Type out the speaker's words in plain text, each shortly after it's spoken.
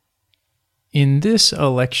In this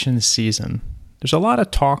election season, there's a lot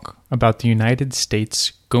of talk about the United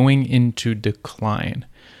States going into decline.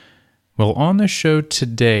 Well, on the show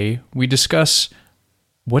today, we discuss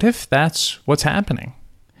what if that's what's happening?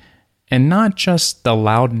 And not just the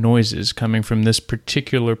loud noises coming from this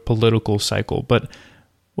particular political cycle, but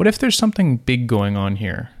what if there's something big going on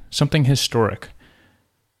here, something historic?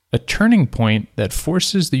 A turning point that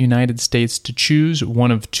forces the United States to choose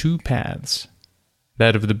one of two paths.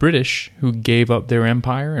 That of the British, who gave up their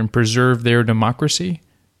empire and preserved their democracy,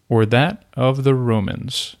 or that of the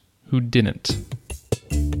Romans, who didn't.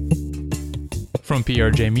 From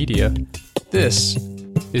PRJ Media, this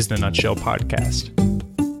is the Nutshell Podcast.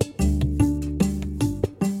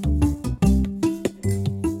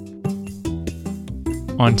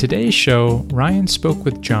 On today's show, Ryan spoke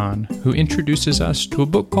with John, who introduces us to a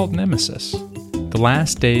book called Nemesis, The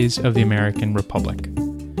Last Days of the American Republic.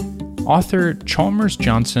 Author Chalmers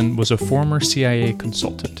Johnson was a former CIA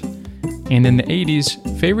consultant, and in the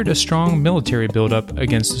 80s favored a strong military buildup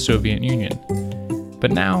against the Soviet Union.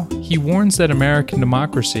 But now he warns that American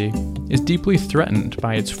democracy is deeply threatened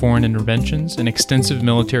by its foreign interventions and extensive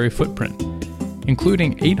military footprint,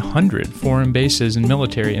 including 800 foreign bases and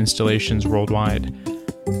military installations worldwide.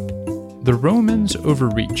 The Romans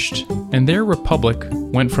overreached, and their republic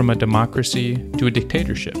went from a democracy to a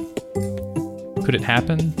dictatorship. Could it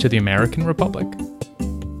happen to the American Republic?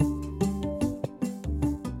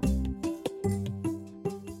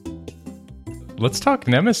 Let's talk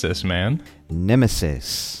Nemesis, man.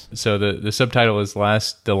 Nemesis. So the subtitle is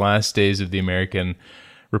The Last Days of the American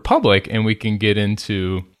Republic, and we can get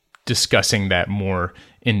into discussing that more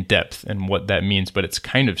in depth and what that means, but it's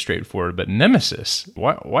kind of straightforward. But Nemesis,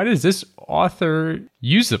 why does this author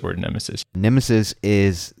use the word Nemesis? Nemesis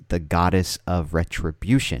is the goddess of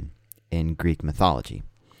retribution in Greek mythology.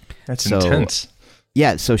 That's intense.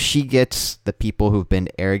 Yeah, so she gets the people who've been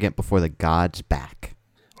arrogant before the gods back.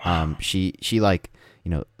 Wow. She like,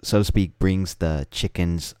 so to speak, brings the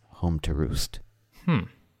chickens home to roost.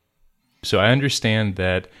 So I understand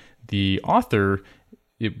that the author,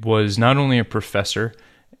 it was not only a professor,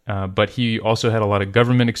 but he also had a lot of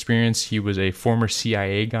government experience. He was a former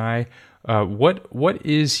CIA guy. What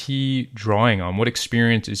is he drawing on? What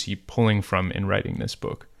experience is he pulling from in writing this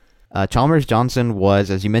book? Chalmers Johnson was,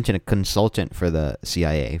 as you mentioned, a consultant for the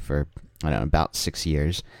CIA for, about 6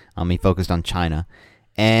 years. He focused on China.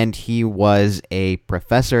 And he was a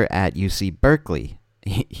professor at UC Berkeley.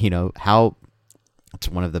 How it's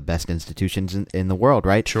one of the best institutions in the world,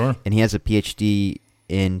 right? Sure. And he has a PhD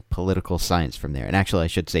in political science from there. And actually, I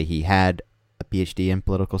should say he had a PhD in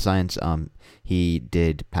political science. He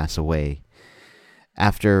did pass away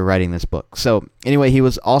after writing this book. So anyway, he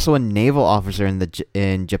was also a naval officer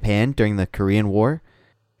in Japan during the Korean War.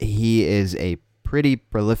 He is a pretty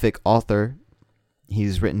prolific author.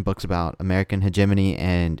 He's written books about American hegemony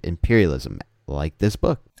and imperialism, like this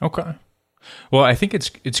book. Okay. Well, I think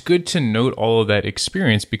it's good to note all of that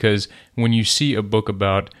experience, because when you see a book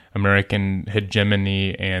about American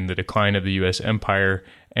hegemony and the decline of the U.S. empire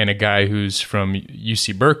and a guy who's from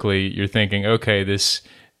UC Berkeley, you're thinking, okay, this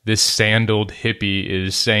sandaled hippie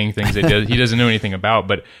is saying things that he doesn't know anything about,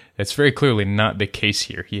 but that's very clearly not the case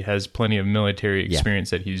here. He has plenty of military experience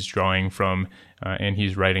that he's drawing from, and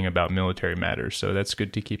he's writing about military matters. So that's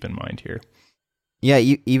good to keep in mind here. Yeah,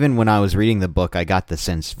 even when I was reading the book, I got the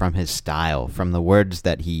sense from his style, from the words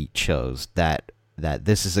that he chose, that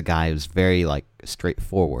this is a guy who's very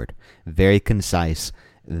straightforward, very concise,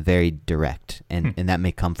 very direct, and that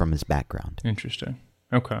may come from his background. Interesting.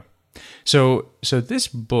 Okay. So this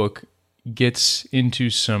book gets into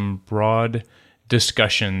some broad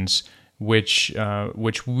discussions, which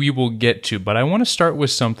we will get to, but I want to start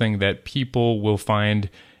with something that people will find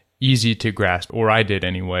easy to grasp, or I did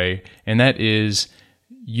anyway, and that is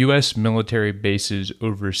U.S. military bases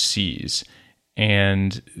overseas.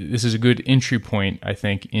 And this is a good entry point, I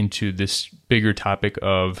think, into this bigger topic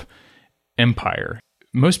of empire.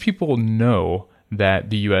 Most people know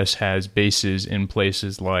that the U.S. has bases in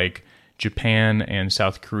places like Japan and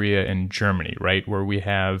South Korea and Germany, right, where we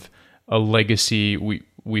have a legacy.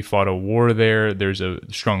 We fought a war there. There's a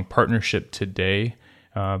strong partnership today.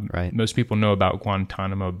 Right. Most people know about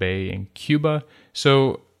Guantanamo Bay in Cuba.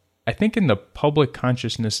 So I think in the public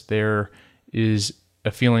consciousness there is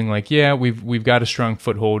a feeling like, yeah, we've got a strong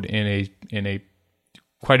foothold in a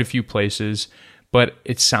quite a few places, but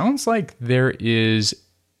it sounds like there is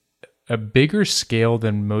a bigger scale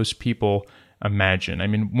than most people imagine. I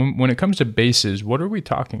mean, when it comes to bases, what are we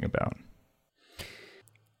talking about?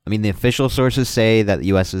 I mean, the official sources say that the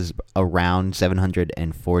U.S. is around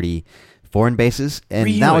 740 foreign bases, and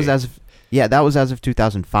really? that was as Yeah, that was as of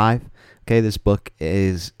 2005. Okay, this book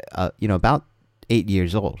is about 8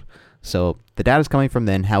 years old. So the data is coming from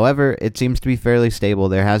then. However, it seems to be fairly stable.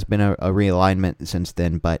 There has been a realignment since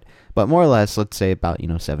then, but more or less, let's say about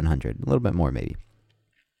 700, a little bit more maybe.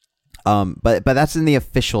 But that's in the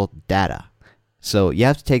official data, so you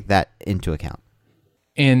have to take that into account.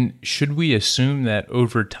 And should we assume that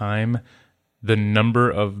over time, the number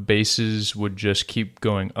of bases would just keep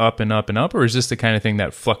going up and up and up, or is this the kind of thing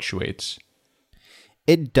that fluctuates?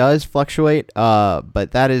 It does fluctuate,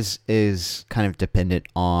 but that is kind of dependent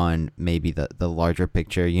on maybe the larger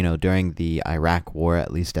picture. During the Iraq War,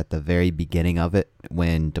 at least at the very beginning of it,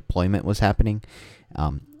 when deployment was happening,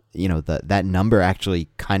 that number actually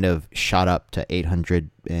kind of shot up to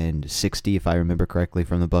 860, if I remember correctly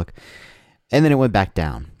from the book, and then it went back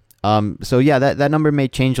down. So yeah, that number may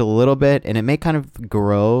change a little bit, and it may kind of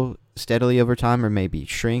grow steadily over time, or maybe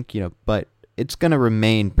shrink. But it's going to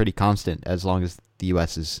remain pretty constant as long as the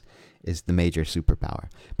U.S. is the major superpower.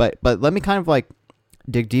 But let me kind of like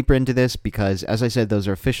dig deeper into this, because as I said, those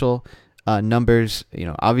are official numbers.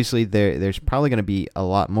 Obviously there's probably going to be a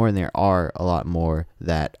lot more, and there are a lot more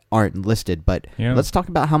that aren't listed. But let's talk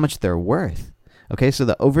about how much they're worth. Okay, so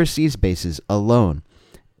the overseas bases alone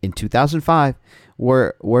in 2005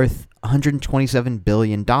 were worth $127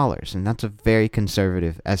 billion, and that's a very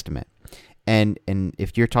conservative estimate. And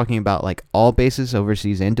if you're talking about like all bases,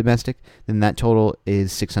 overseas and domestic, then that total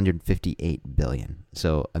is $658 billion.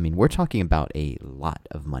 So, I mean, we're talking about a lot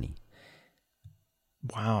of money.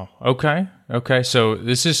 Wow. Okay. So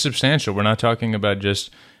this is substantial. We're not talking about just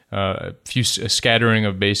a scattering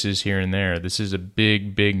of bases here and there. This is a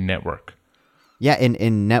big network. Yeah,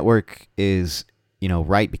 and network is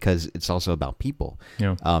right, because it's also about people.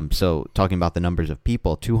 Yeah. So talking about the numbers of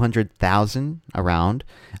people, 200,000 around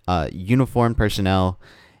uniformed personnel,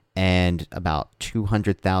 and about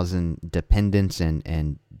 200,000 dependents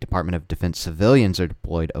and Department of Defense civilians are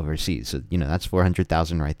deployed overseas. So that's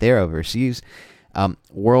 400,000 right there overseas.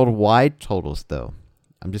 Worldwide totals, though,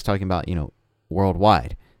 I'm just talking about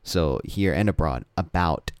worldwide. So here and abroad,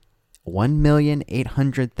 about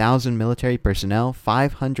 1,800,000 military personnel,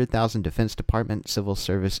 500,000 Defense Department civil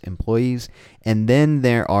service employees, and then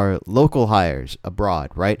there are local hires abroad,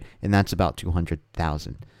 right? And that's about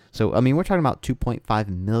 200,000. So, I mean, we're talking about 2.5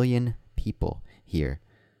 million people here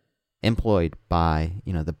employed by,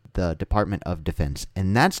 the Department of Defense,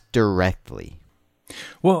 and that's directly.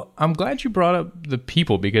 Well, I'm glad you brought up the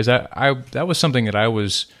people, because I that was something that I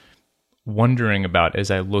was wondering about as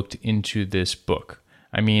I looked into this book.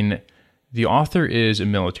 I mean, the author is a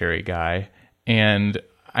military guy, and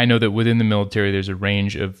I know that within the military there's a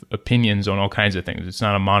range of opinions on all kinds of things. It's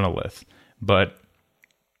not a monolith, but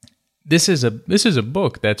this is a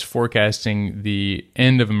book that's forecasting the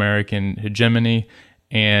end of American hegemony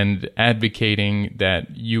and advocating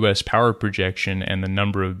that U.S. power projection and the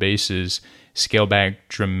number of bases scale back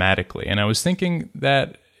dramatically. And I was thinking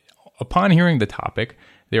that upon hearing the topic,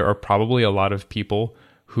 there are probably a lot of people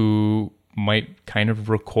who might kind of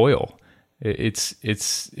recoil. It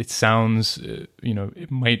sounds,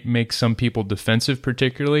 it might make some people defensive,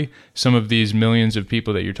 particularly some of these millions of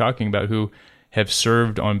people that you're talking about who have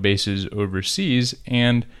served on bases overseas,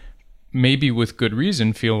 and maybe with good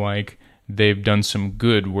reason feel like they've done some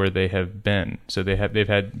good where they have been. So they've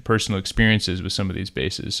had personal experiences with some of these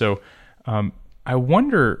bases. So I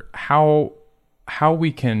wonder how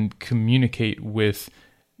we can communicate with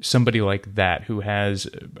somebody like that who has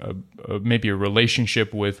maybe a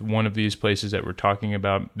relationship with one of these places that we're talking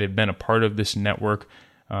about. They've been a part of this network.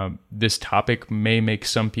 This topic may make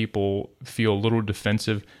some people feel a little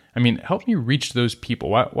defensive. I mean, help me reach those people.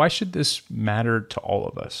 Why should this matter to all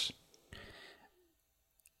of us?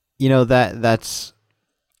 It's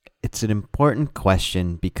an important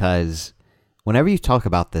question, because whenever you talk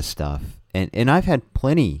about this stuff, and I've had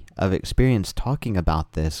plenty of experience talking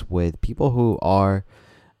about this with people who are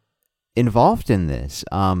involved in this.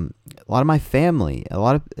 A lot of my family, a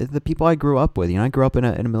lot of the people I grew up with. I grew up in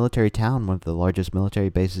a military town, one of the largest military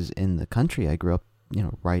bases in the country. I grew up,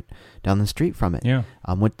 right down the street from it. Yeah.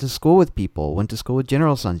 Went to school with people. Went to school with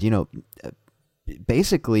general sons.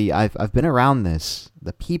 Basically, I've been around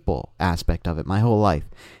the people aspect of it my whole life,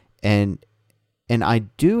 and I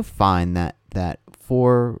do find that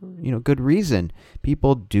for good reason,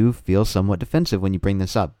 people do feel somewhat defensive when you bring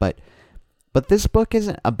this up, but this book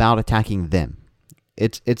isn't about attacking them.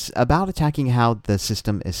 It's about attacking how the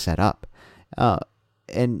system is set up.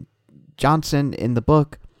 And Johnson in the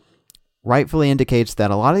book rightfully indicates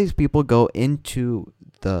that a lot of these people go into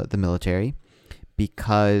the military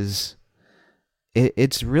because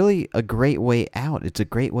it's really a great way out. It's a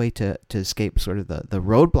great way to escape sort of the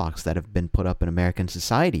roadblocks that have been put up in American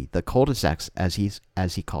society, the cul-de-sacs, as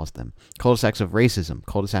he calls them, cul-de-sacs of racism,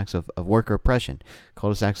 cul-de-sacs of worker oppression,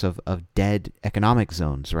 cul-de-sacs of dead economic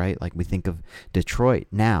zones, right? Like we think of Detroit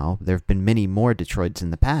now. There have been many more Detroits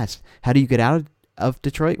in the past. How do you get out of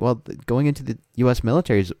Detroit? Well, going into the U.S.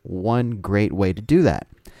 military is one great way to do that.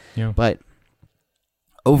 Yeah. But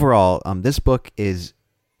overall, this book is,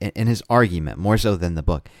 in his argument, more so than the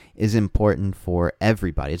book, is important for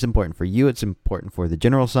everybody. It's important for you. It's important for the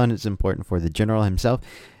general's son. It's important for the general himself.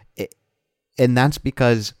 And that's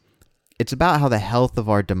because it's about how the health of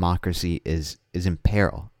our democracy is in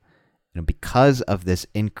peril, because of this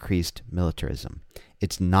increased militarism.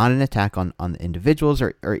 It's not an attack on the individuals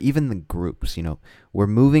or even the groups. We're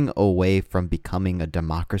moving away from becoming a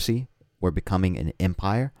democracy. We're becoming an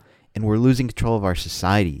empire, and we're losing control of our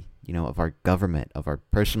society, of our government, of our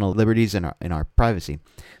personal liberties and our privacy.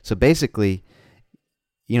 So basically,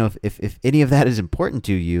 if any of that is important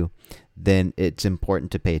to you, then it's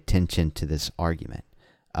important to pay attention to this argument.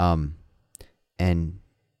 And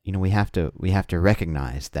we have to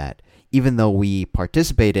recognize that even though we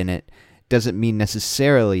participate in it, doesn't mean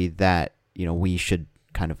necessarily that we should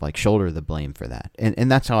kind of like shoulder the blame for that. And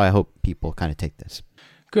that's how I hope people kind of take this.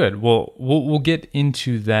 Good. Well, we'll get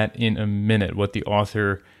into that in a minute, what the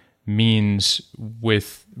author means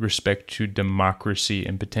with respect to democracy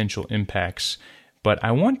and potential impacts. But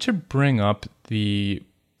I want to bring up the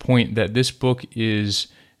point that this book is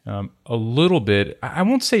a little bit, I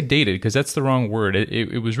won't say dated because that's the wrong word.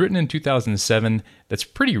 It was written in 2007. That's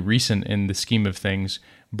pretty recent in the scheme of things.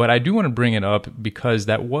 But I do want to bring it up because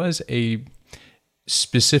that was a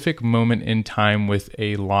specific moment in time with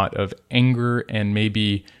a lot of anger and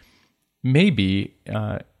maybe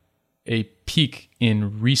a peak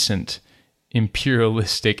in recent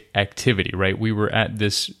imperialistic activity, right? We were at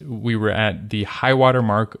the high water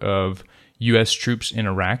mark of U.S. troops in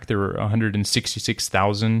Iraq. There were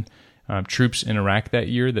 166,000 troops in Iraq that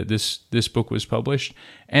year that this book was published.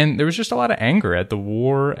 And there was just a lot of anger at the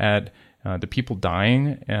war, at the people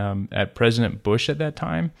dying, at President Bush at that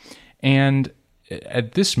time. And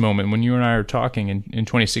at this moment, when you and I are talking in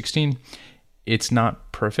 2016, it's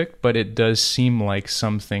not perfect, but it does seem like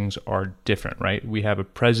some things are different, right? We have a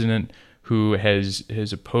president who has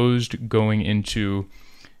opposed going into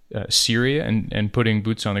Syria and putting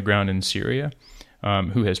boots on the ground in Syria,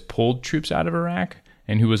 who has pulled troops out of Iraq,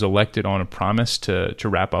 and who was elected on a promise to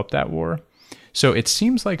wrap up that war. So it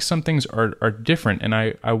seems like some things are different, and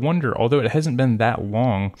I wonder, although it hasn't been that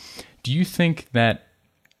long, do you think that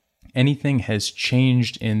anything has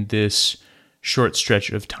changed in this short stretch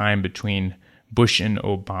of time between Bush and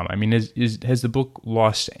Obama? I mean, has the book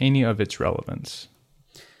lost any of its relevance?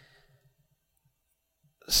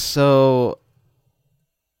 So,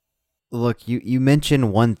 look, you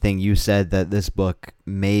mentioned one thing. You said that this book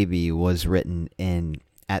maybe was written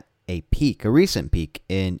at a recent peak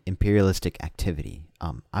in imperialistic activity.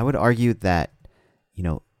 I would argue that,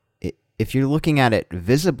 if you're looking at it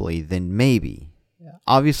visibly, then maybe.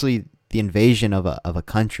 Obviously, the invasion of a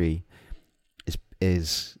country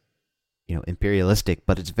is imperialistic,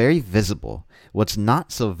 but it's very visible. What's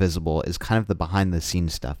not so visible is kind of the behind the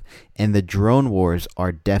scenes stuff, and the drone wars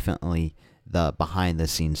are definitely the behind the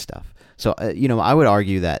scenes stuff. So I would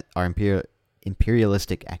argue that our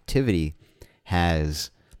imperialistic activity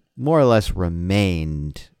has more or less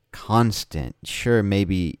remained constant. Sure,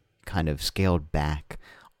 maybe kind of scaled back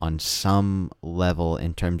on some level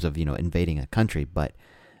in terms of invading a country, but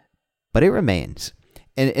it remains.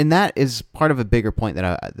 And that is part of a bigger point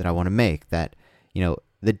that I want to make, that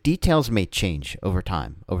the details may change over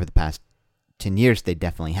time. Over the past 10 years, they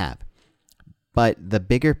definitely have. But the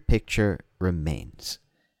bigger picture remains.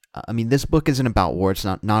 I mean, this book isn't about war. It's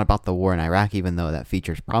not about the war in Iraq, even though that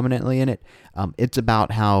features prominently in it. It's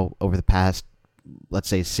about how over the past, let's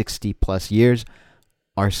say, 60 plus years,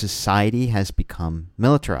 our society has become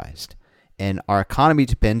militarized. And our economy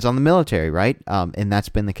depends on the military, right? And that's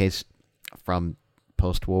been the case from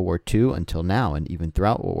post-World War II until now, and even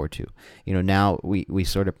throughout World War II. Now we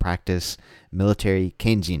sort of practice military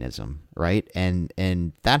Keynesianism, right? And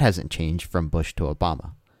that hasn't changed from Bush to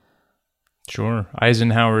Obama. Sure.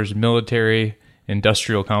 Eisenhower's military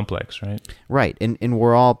industrial complex, right? Right. And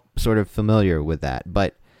we're all sort of familiar with that.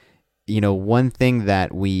 But, one thing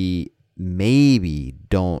that we maybe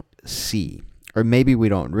don't see, or maybe we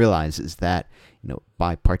don't realize, is that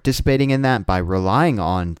by participating in that, by relying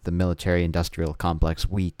on the military industrial complex,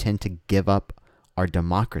 we tend to give up our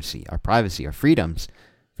democracy, our privacy, our freedoms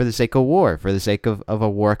for the sake of war, for the sake of a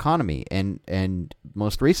war economy, and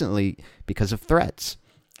most recently because of threats.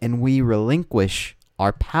 and we relinquish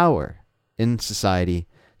our power in society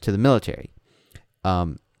to the military.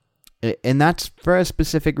 And that's for a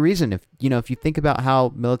specific reason. If you think about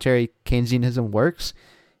how military Keynesianism works,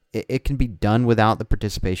 it can be done without the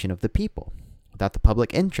participation of the people, without the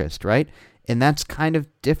public interest, right? And that's kind of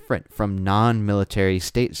different from non-military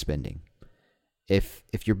state spending. If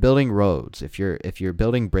you're building roads, if you're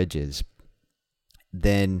building bridges,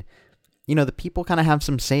 then the people kind of have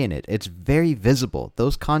some say in it. It's very visible.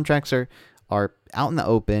 Those contracts are out in the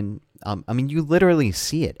open. You literally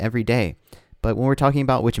see it every day. But when we're talking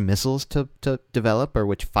about which missiles to develop or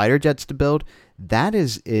which fighter jets to build, that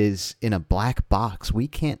is in a black box. We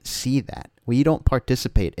can't see that. We don't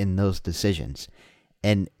participate in those decisions.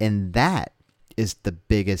 And that is the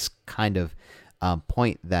biggest kind of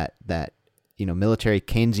point that military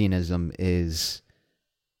Keynesianism is,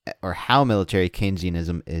 or how military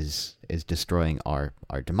Keynesianism is destroying our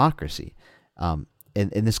democracy. And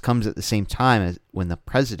this comes at the same time as when the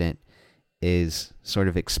president is sort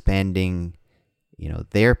of expanding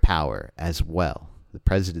their power as well.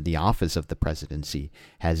 The office of the presidency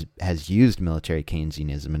has used military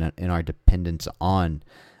Keynesianism and our dependence on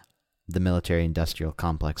the military-industrial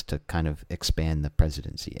complex to kind of expand the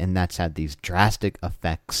presidency, and that's had these drastic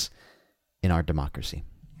effects in our democracy.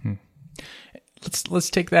 Let's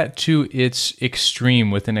take that to its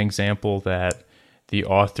extreme with an example that the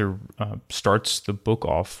author starts the book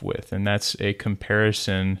off with, and that's a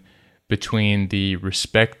comparison between the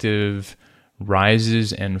respective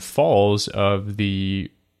rises and falls of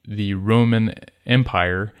the Roman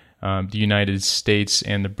Empire, the United States,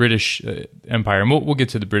 and the British Empire. And we'll get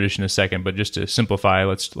to the British in a second, but just to simplify,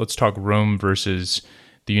 let's talk Rome versus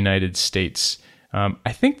the United States.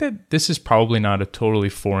 I think that this is probably not a totally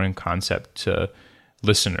foreign concept to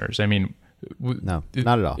listeners. I mean, no,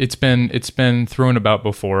 not at all. It's been thrown about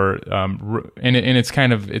before, and it's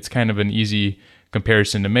kind of an easy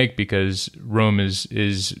comparison to make because Rome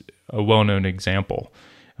is a well-known example.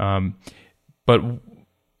 But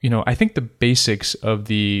I think the basics of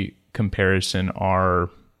the comparison are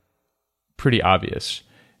pretty obvious.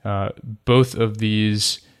 Both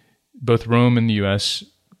Rome and the U.S.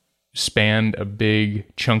 spanned a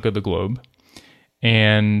big chunk of the globe,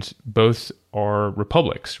 and both are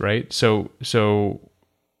republics, right? So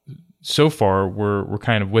far we're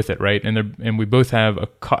kind of with it, right? And we both have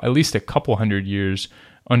at least a couple hundred years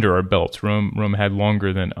under our belts. Rome had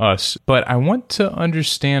longer than us. But I want to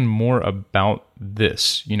understand more about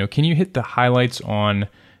this. Can you hit the highlights on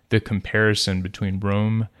the comparison between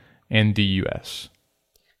Rome and the U.S.?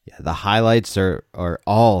 Yeah, the highlights are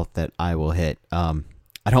all that I will hit.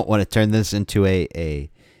 I don't want to turn this into a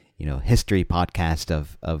history podcast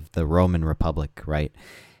of the Roman Republic, right?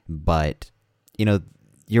 But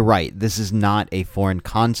you're right. This is not a foreign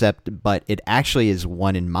concept, but it actually is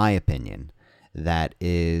one, in my opinion, that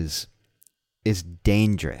is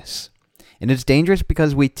dangerous. And it's dangerous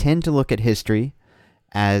because we tend to look at history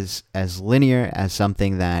as linear, as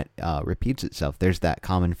something that repeats itself. There's that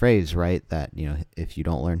common phrase, right? That, if you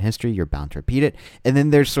don't learn history, you're bound to repeat it. And then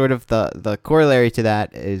there's sort of the corollary to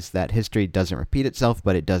that is that history doesn't repeat itself,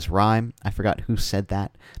 but it does rhyme. I forgot who said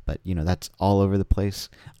that, but that's all over the place.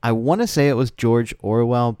 I want to say it was George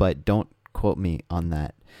Orwell, but don't quote me on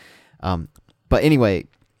that. But anyway,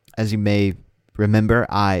 as you may remember,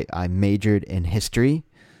 I majored in history.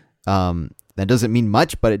 That doesn't mean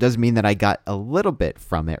much, but it does mean that I got a little bit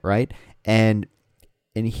from it, right? And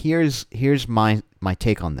here's my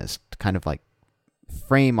take on this to kind of like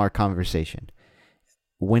frame our conversation.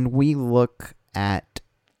 When we look at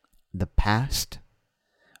the past,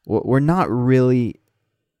 we're not really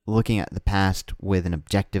looking at the past with an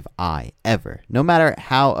objective eye, ever. No matter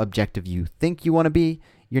how objective you think you want to be,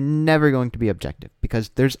 you're never going to be objective because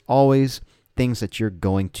there's always things that you're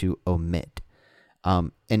going to omit.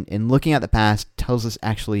 And looking at the past tells us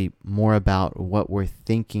actually more about what we're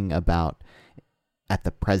thinking about at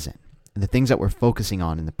the present, and the things that we're focusing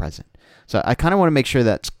on in the present. So I kind of want to make sure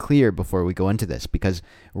that's clear before we go into this, because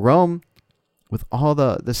Rome, with all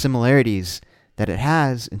the similarities that it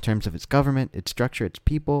has in terms of its government, its structure, its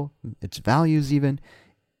people, its values even,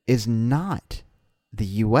 is not the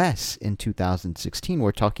U.S. in 2016.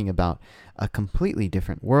 We're talking about a completely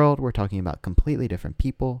different world. We're talking about completely different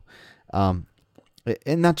people.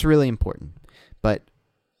 And that's really important. But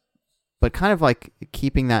kind of like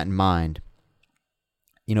keeping that in mind,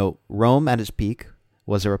 Rome at its peak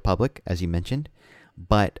was a republic, as you mentioned,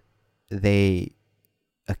 but they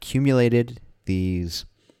accumulated these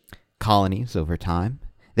colonies over time.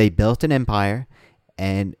 They built an empire,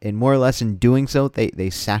 and more or less in doing so, they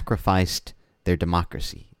sacrificed their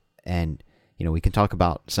democracy. And, we can talk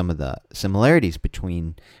about some of the similarities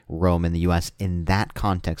between Rome and the U.S. in that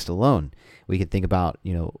context alone. We could think about,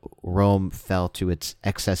 Rome fell to its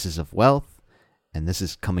excesses of wealth, and this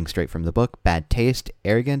is coming straight from the book, bad taste,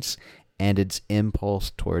 arrogance, and its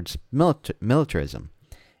impulse towards militarism.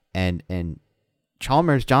 And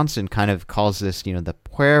Chalmers Johnson kind of calls this, the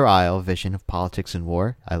puerile vision of politics and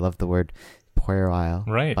war. I love the word puerile,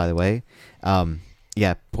 right, by the way.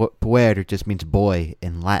 Puer just means boy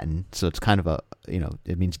in Latin, so it's kind of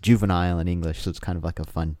it means juvenile in English, so it's kind of like a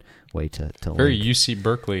fun way to very link. UC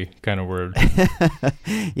Berkeley kind of word.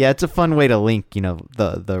 Yeah, it's a fun way to link,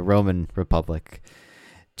 the Roman Republic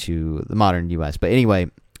to the modern U.S. But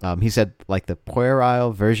anyway, he said like the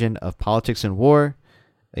puerile version of politics and war,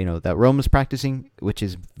 that Rome was practicing, which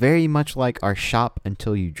is very much like our shop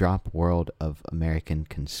until you drop world of American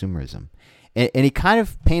consumerism. And he kind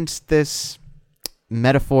of paints this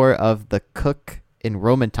metaphor of the cook in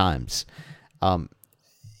Roman times.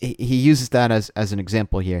 He uses that as an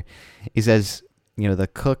example here. He says, the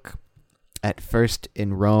cook at first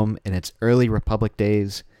in Rome in its early Republic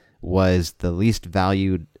days was the least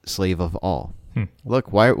valued slave of all.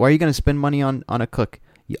 Look, why are you going to spend money on a cook?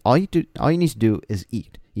 All you need to do is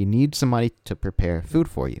eat. You need somebody to prepare food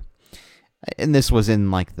for you. And this was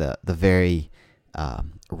in like the very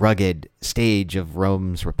rugged stage of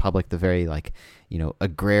Rome's Republic, the very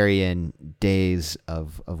agrarian days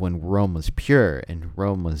of when Rome was pure and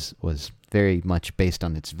Rome was very much based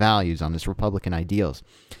on its values, on its Republican ideals.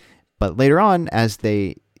 But later on, as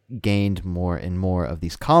they gained more and more of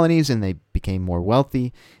these colonies and they became more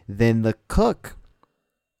wealthy, then the cook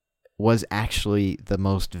was actually the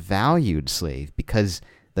most valued slave, because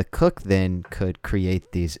the cook then could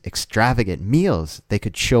create these extravagant meals. They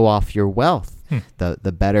could show off your wealth.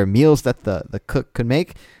 The better meals that the cook could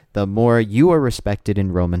make, the more you were respected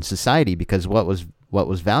in Roman society, because what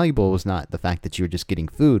was valuable was not the fact that you were just getting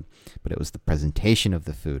food, but it was the presentation of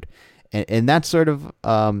the food. And that's sort of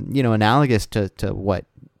analogous to what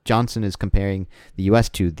Johnson is comparing the U.S.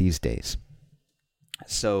 to these days.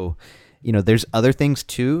 So, there's other things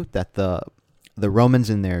too that the Romans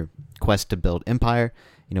in their quest to build empire,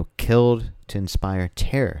 killed to inspire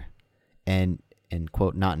terror, and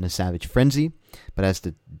quote, not in a savage frenzy, but as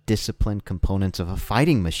the disciplined components of a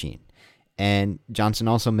fighting machine. And Johnson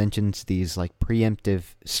also mentions these like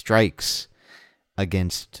preemptive strikes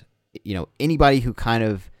against, anybody who kind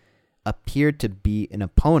of appeared to be an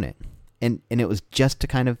opponent. And it was just to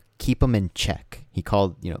kind of keep them in check. He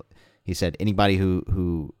called, he said anybody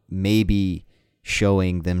who may be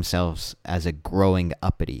showing themselves as a growing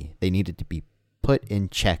uppity, they needed to be put in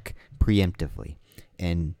check preemptively.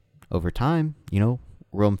 And over time,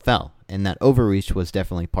 Rome fell, and that overreach was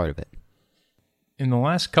definitely part of it. In the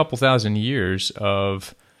last couple thousand years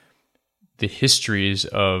of the histories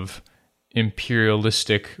of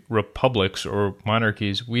imperialistic republics or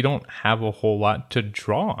monarchies, we don't have a whole lot to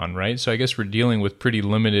draw on, right? So I guess we're dealing with pretty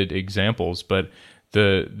limited examples, but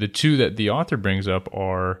the two that the author brings up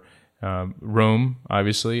are Rome,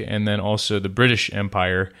 obviously, and then also the British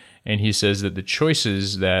Empire. And he says that the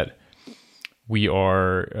choices that we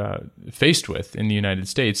are faced with in the United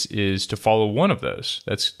States is to follow one of those.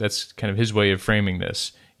 That's kind of his way of framing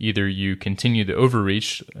this. Either you continue the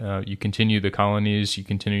overreach, you continue the colonies, you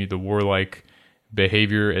continue the warlike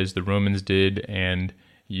behavior as the Romans did, and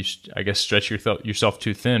you, I guess, stretch yourself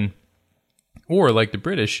too thin. Or like the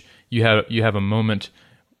British, you have a moment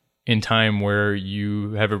in time where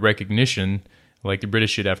you have a recognition, like the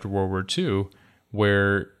British did after World War II,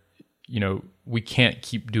 where we can't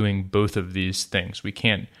keep doing both of these things. We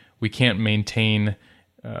can't maintain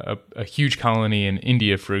a huge colony in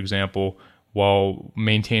India, for example, while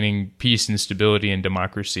maintaining peace and stability and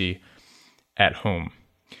democracy at home.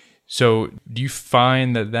 So do you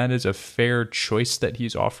find that that is a fair choice that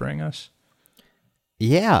he's offering us?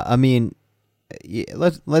 Yeah, I mean,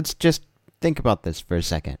 let's just think about this for a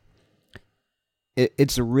second.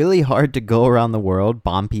 It's really hard to go around the world,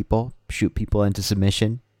 bomb people, shoot people into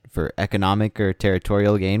submission for economic or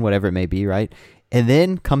territorial gain, whatever it may be, right? And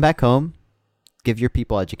then come back home, give your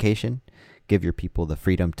people education, give your people the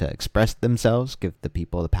freedom to express themselves, give the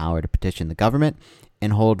people the power to petition the government,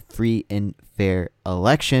 and hold free and fair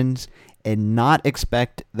elections, and not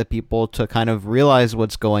expect the people to kind of realize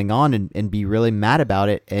what's going on and be really mad about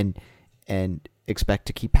it and expect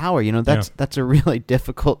to keep power. That's a really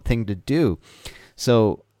difficult thing to do.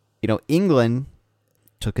 So, England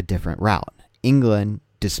took a different route. England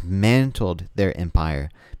dismantled their empire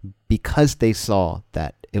because they saw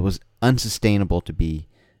that it was unsustainable to be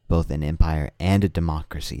both an empire and a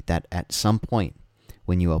democracy, that at some point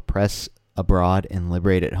when you oppress abroad and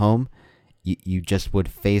liberate at home, you just would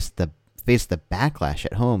face the face the backlash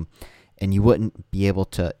at home, and you wouldn't be able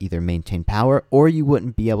to either maintain power or you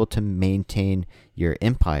wouldn't be able to maintain your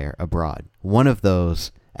empire abroad. One of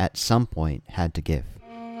those at some point had to give.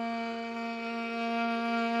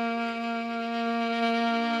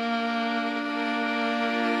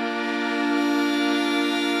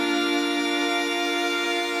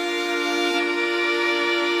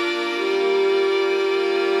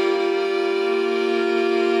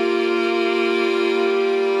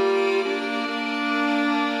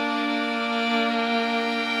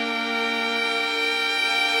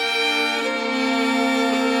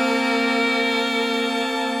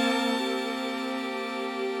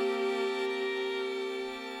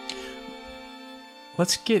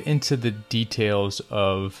 Let's get into the details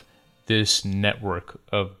of this network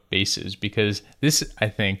of bases, because this, I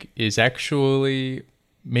think, is actually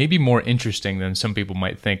maybe more interesting than some people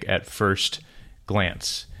might think at first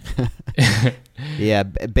glance. Yeah,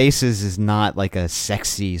 bases is not like a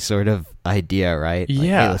sexy sort of idea, right? Like,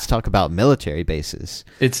 yeah. Hey, let's talk about military bases.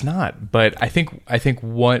 It's not, but I think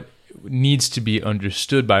what needs to be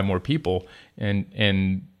understood by more people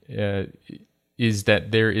is that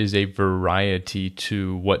there is a variety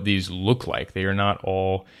to what these look like. They are not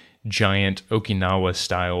all giant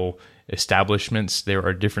Okinawa-style establishments. There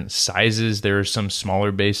are different sizes. There are some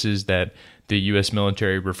smaller bases that the U.S.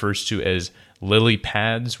 military refers to as lily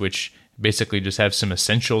pads, which basically just have some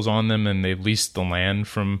essentials on them, and they lease the land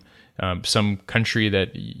from some country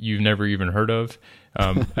that you've never even heard of.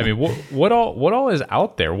 I mean, what all is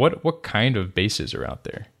out there? What kind of bases are out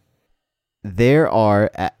there? There are,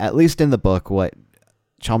 at least in the book, what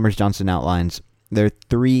Chalmers Johnson outlines, there are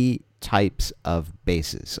 3 types of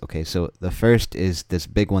bases. Okay, so the first is this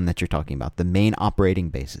big one that you're talking about, the main operating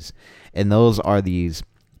bases. And those are these,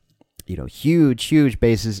 huge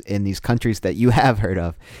bases in these countries that you have heard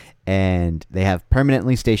of. And they have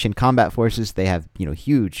permanently stationed combat forces. They have,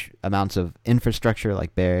 huge amounts of infrastructure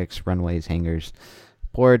like barracks, runways, hangars,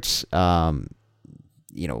 ports,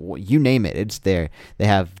 you name it, it's there. They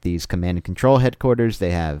have these command and control headquarters.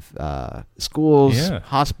 They have schools,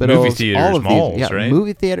 hospitals, movie theaters, all of malls, these. Yeah, right?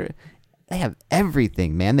 Movie theater. They have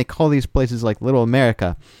everything, man. They call these places like Little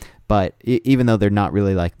America, but even though they're not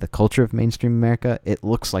really like the culture of mainstream America, it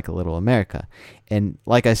looks like a Little America. And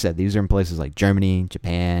like I said, these are in places like Germany,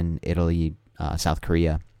 Japan, Italy, South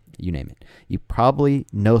Korea, you name it. You probably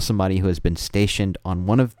know somebody who has been stationed on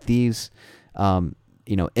one of these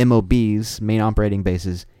MOBs, main operating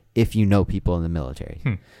bases, if you know people in the military.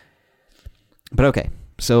 But okay,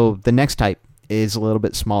 so the next type is a little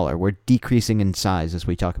bit smaller. We're decreasing in size as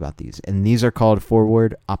we talk about these. And these are called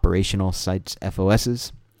Forward Operational Sites,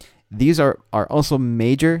 FOSs. These are also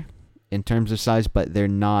major in terms of size, but they're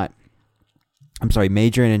not,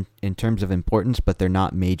 major in terms of importance, but they're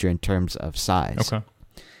not major in terms of size. Okay.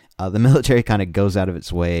 The military kind of goes out of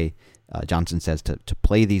its way, Johnson says, to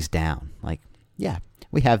play these down. Like, yeah,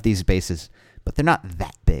 we have these bases, but they're not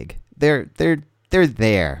that big. They're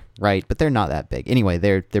there, right? But they're not that big. Anyway,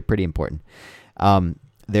 they're pretty important.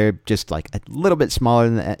 They're just like a little bit smaller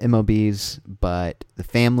than the MOBs, but the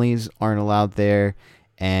families aren't allowed there.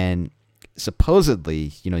 And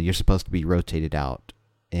supposedly, you're supposed to be rotated out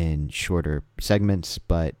in shorter segments,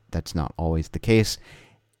 but that's not always the case.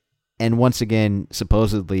 And once again,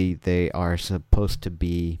 supposedly they are supposed to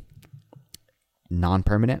be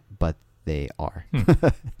non-permanent, but they are.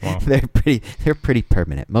 Wow. They're pretty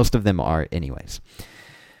permanent. Most of them are anyways.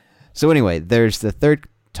 So anyway, there's the third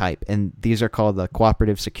type, and these are called the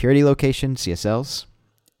Cooperative Security Locations, CSLs.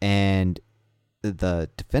 And the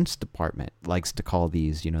Defense Department likes to call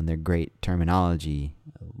these, in their great terminology,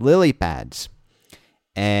 lily pads.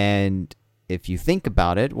 And if you think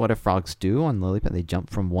about it, what do frogs do on lily pad? They jump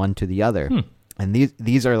from one to the other. And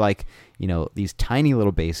these are like, these tiny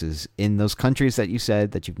little bases in those countries that you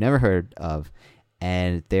said that you've never heard of.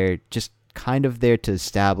 And they're just kind of there to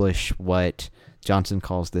establish what Johnson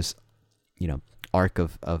calls this, arc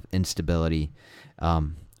of instability,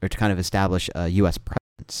 or to kind of establish a U.S.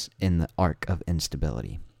 presence in the arc of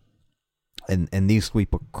instability. And these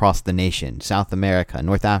sweep across the nation: South America,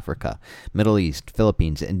 North Africa, Middle East,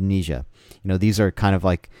 Philippines, Indonesia. These are kind of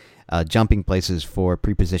like jumping places for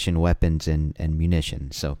prepositioned weapons and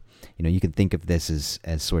munitions. So, you can think of this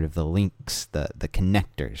as sort of the links, the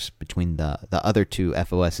connectors between the other two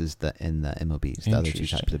FOSs and the MOBs, the other two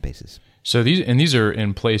types of bases. So these are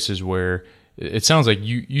in places where it sounds like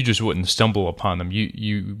you just wouldn't stumble upon them.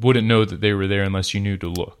 You wouldn't know that they were there unless you knew to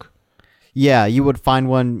look. Yeah, you would find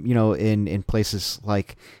one, in places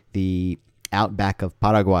like the outback of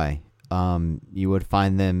Paraguay. You would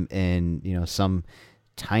find them in, some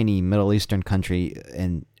tiny Middle Eastern country,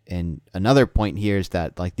 and another point here is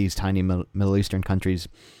that like these tiny Middle Eastern countries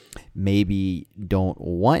maybe don't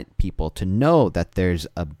want people to know that there's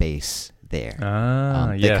a base there.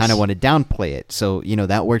 They kind of want to downplay it. So,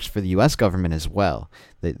 that works for the U.S. government as well.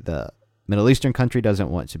 The Middle Eastern country doesn't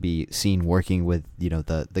want to be seen working with,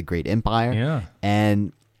 the great empire. Yeah.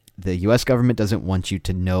 And the U.S. government doesn't want you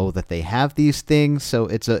to know that they have these things. So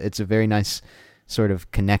it's a very nice sort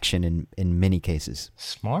of connection in many cases.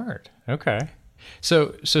 Smart. Okay.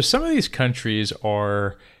 So some of these countries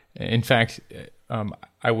are, in fact,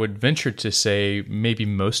 I would venture to say maybe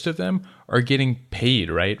most of them are getting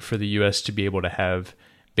paid, right, for the U.S. to be able to have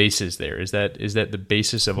bases there. Is that the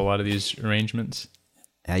basis of a lot of these arrangements?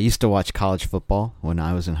 I used to watch college football when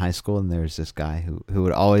I was in high school, and there was this guy who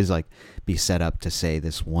would always like be set up to say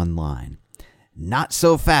this one line, "Not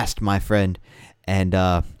so fast, my friend," and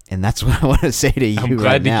that's what I want to say to you. I'm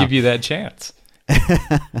glad to give you that chance.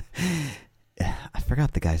 I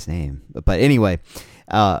forgot the guy's name, but anyway,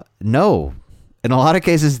 no. In a lot of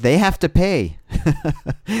cases, they have to pay.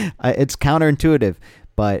 It's counterintuitive,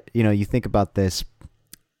 but you think about this.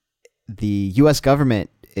 The U.S. government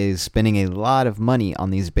is spending a lot of money on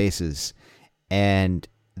these bases, and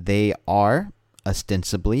they are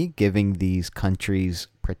ostensibly giving these countries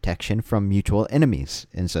protection from mutual enemies.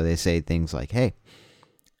 And so they say things like, hey,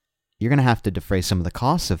 you're going to have to defray some of the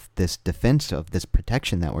costs of this defense, of this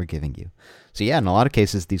protection that we're giving you. So yeah, in a lot of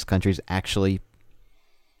cases, these countries actually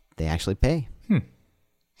pay.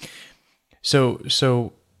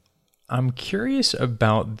 So I'm curious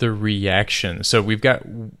about the reaction. So we've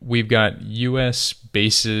got U.S.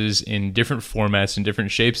 bases in different formats and different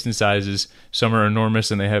shapes and sizes. Some are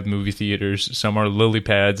enormous and they have movie theaters. Some are lily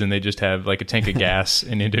pads and they just have like a tank of gas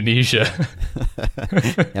in Indonesia.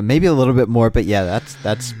 Yeah, maybe a little bit more, but yeah,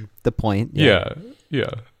 that's the point. Yeah.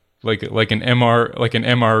 Like an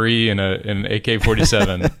MRE and an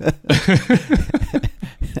AK-47.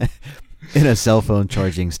 In a cell phone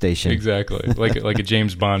charging station. Exactly. Like a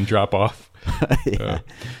James Bond drop off. Yeah.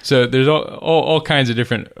 So there's all kinds of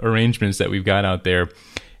different arrangements that we've got out there.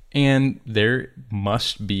 And there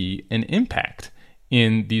must be an impact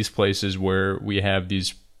in these places where we have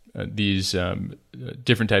these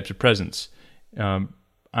different types of presence. I'm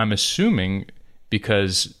assuming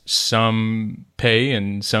because some pay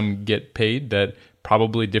and some get paid, that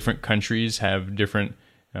probably different countries have different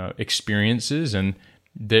experiences, and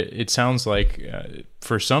it sounds like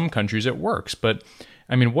for some countries it works. But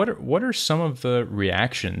I mean, what are some of the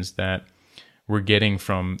reactions that we're getting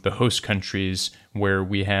from the host countries where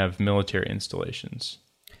we have military installations?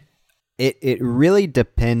 It really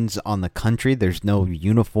depends on the country. There's no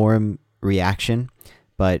uniform reaction,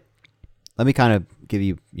 but let me kind of give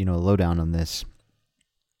you a lowdown on this.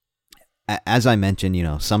 As I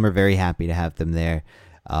mentioned, some are very happy to have them there.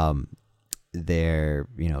 They're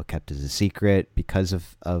kept as a secret because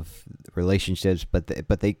of relationships, but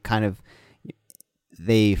they kind of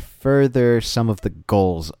they further some of the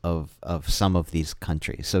goals of some of these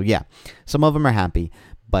countries. So yeah, some of them are happy,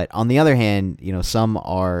 but on the other hand, some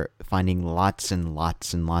are finding lots and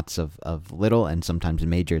lots and lots of little and sometimes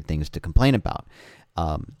major things to complain about.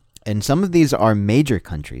 And some of these are major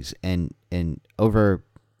countries, and over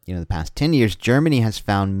the past 10 years, Germany has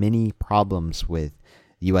found many problems with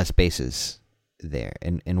U.S. bases there,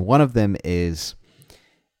 and one of them is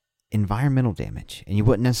environmental damage. And you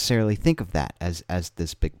wouldn't necessarily think of that as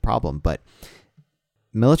this big problem, but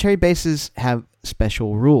military bases have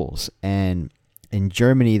special rules, and in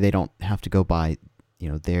Germany they don't have to go by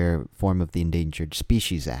their form of the Endangered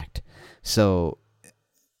Species Act. So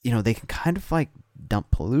they can kind of like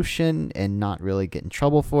dump pollution and not really get in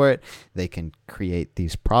trouble for it. They can create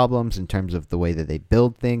these problems in terms of the way that they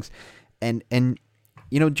build things, and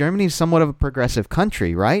Germany is somewhat of a progressive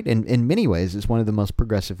country, right? And in many ways, it's one of the most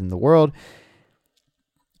progressive in the world.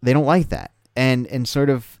 They don't like that. And sort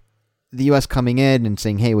of the U.S. coming in and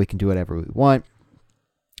saying, hey, we can do whatever we want,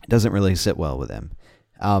 doesn't really sit well with them.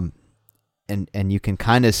 And you can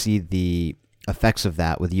kind of see the effects of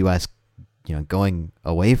that with the U.S. going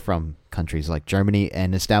away from countries like Germany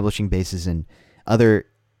and establishing bases in other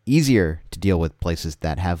easier to deal with places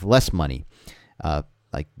that have less money,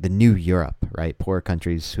 like the new Europe, right? Poor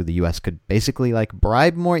countries who the U.S. could basically like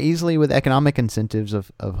bribe more easily with economic incentives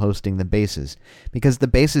of hosting the bases, because the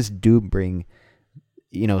bases do bring,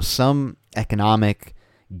 some economic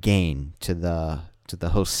gain to the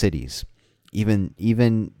host cities,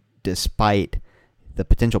 even despite the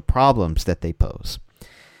potential problems that they pose.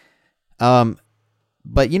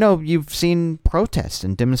 But you've seen protests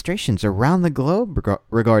and demonstrations around the globe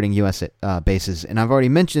regarding U.S. Bases, and I've already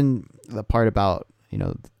mentioned the part about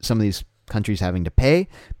some of these countries having to pay,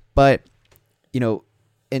 but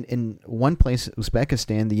in one place,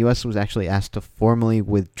 Uzbekistan, the U.S. was actually asked to formally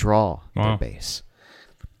withdraw their base.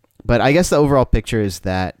 But I guess the overall picture is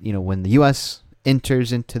that, when the U.S.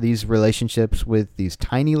 enters into these relationships with these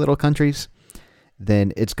tiny little countries,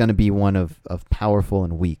 then it's going to be one of powerful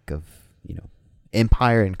and weak, of,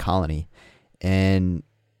 empire and colony. And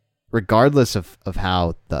regardless of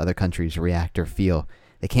how the other countries react or feel,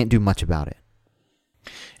 they can't do much about it.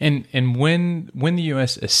 And when the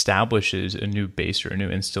U.S. establishes a new base or a new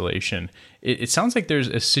installation, it sounds like there's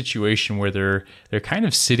a situation where they're kind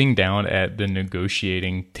of sitting down at the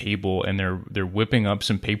negotiating table and they're whipping up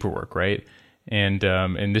some paperwork, right? And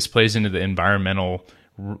this plays into the environmental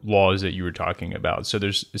laws that you were talking about. So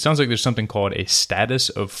it sounds like there's something called a status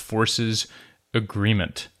of forces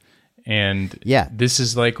agreement. And this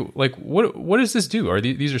is like what does this do?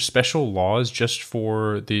 These are special laws just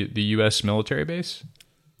for the U.S. military base?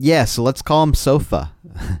 Yeah, so let's call them SOFA.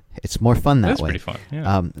 It's more fun that way. That's pretty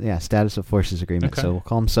fun. Yeah. Status of Forces Agreement. Okay. So we'll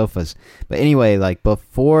call them SOFAs. But anyway, like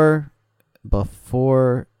before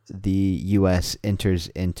the U.S. enters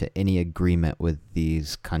into any agreement with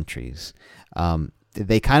these countries,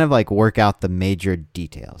 they kind of like work out the major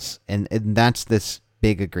details, and that's this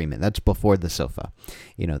big agreement. That's before the SOFA.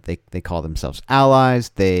 They call themselves allies.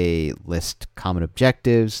 They list common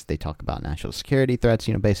objectives. They talk about national security threats.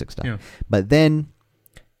 Basic stuff. Yeah. But then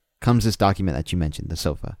comes this document that you mentioned, the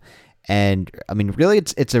SOFA, and I mean, really,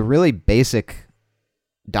 it's a really basic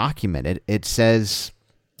document. It says,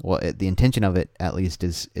 the intention of it at least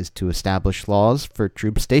is to establish laws for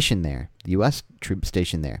troops stationed there, the U.S. troops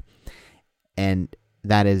stationed there, and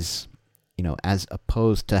that is, as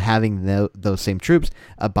opposed to having those same troops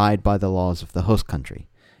abide by the laws of the host country.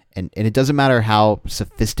 And it doesn't matter how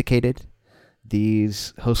sophisticated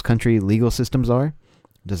these host country legal systems are.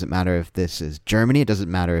 It doesn't matter if this is Germany. It doesn't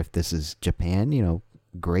matter if this is Japan,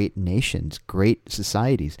 great nations, great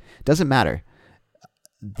societies. It doesn't matter.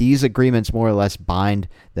 These agreements more or less bind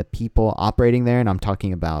the people operating there. And I'm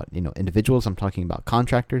talking about, individuals. I'm talking about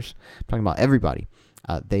contractors. I'm talking about everybody.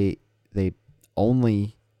 They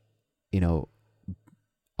only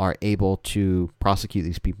are able to prosecute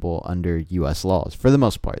these people under U.S. laws for the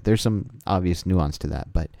most part. There's some obvious nuance to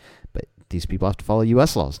that, but these people have to follow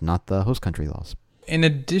U.S. laws, not the host country laws. In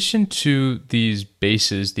addition to these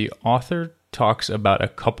bases, the author talks about a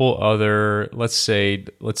couple other, let's say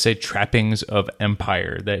trappings of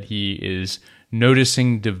empire that he is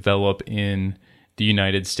noticing develop in the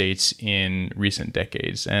United States in recent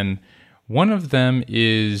decades. And one of them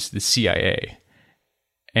is the CIA.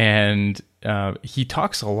 And he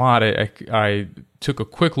talks a lot. I took a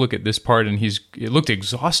quick look at this part, and it looked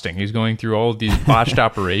exhausting. He's going through all of these botched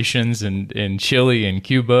operations in Chile and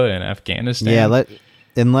Cuba and Afghanistan. Yeah,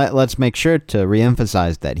 let's make sure to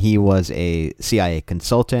reemphasize that he was a CIA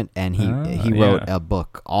consultant, and he wrote a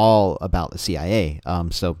book all about the CIA.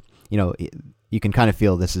 So you can kind of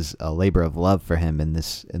feel this is a labor of love for him in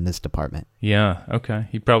this department. Yeah. Okay.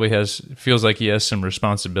 He probably feels like he has some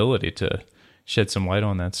responsibility to shed some light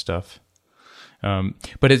on that stuff.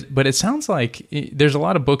 But it sounds like there's a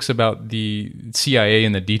lot of books about the CIA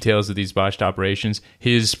and the details of these botched operations.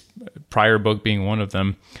 His prior book being one of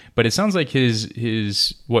them. But it sounds like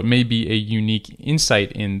his what may be a unique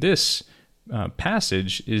insight in this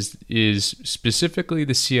passage is specifically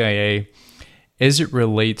the CIA as it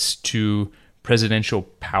relates to presidential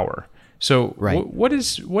power. So right. What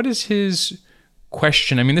is his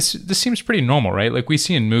question? I mean, this seems pretty normal, right? Like we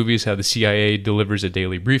see in movies how the CIA delivers a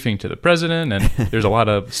daily briefing to the president, and there's a lot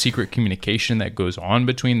of secret communication that goes on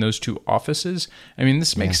between those two offices. I mean,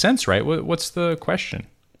 this makes sense, right? What's the question?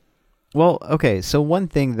 Well, okay, so one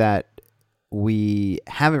thing that we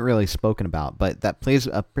haven't really spoken about, but that plays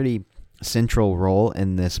a pretty central role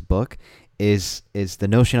in this book is the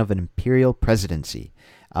notion of an imperial presidency.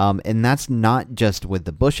 And that's not just with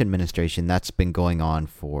the Bush administration. That's been going on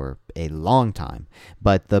for a long time.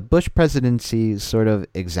 But the Bush presidency sort of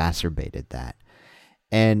exacerbated that.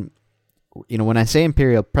 And, when I say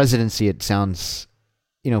imperial presidency, it sounds,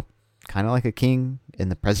 kind of like a king in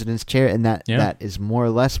the president's chair. And that is more or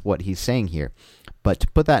less what he's saying here. But to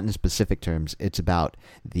put that in specific terms, it's about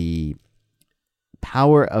the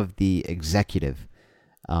power of the executive,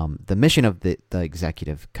 the mission of the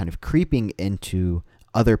executive kind of creeping into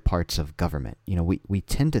other parts of government. We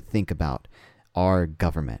tend to think about our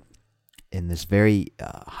government in this very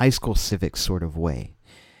high school civics sort of way.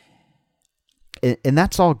 And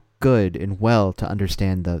that's all good and well to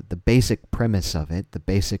understand the basic premise of it, the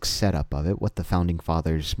basic setup of it, what the Founding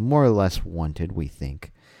Fathers more or less wanted, we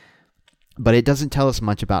think. But it doesn't tell us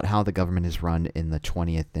much about how the government is run in the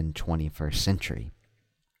 20th and 21st century.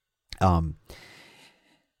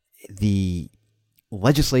 The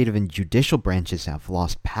legislative and judicial branches have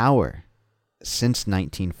lost power since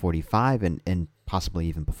 1945 and possibly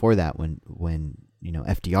even before that when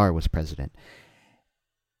FDR was president.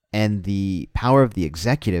 And the power of the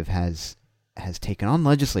executive has taken on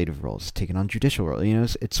legislative roles, taken on judicial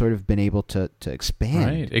roles. It's sort of been able to expand.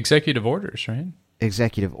 Right. Executive orders, right?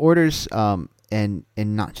 Executive orders, and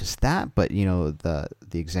not just that, but the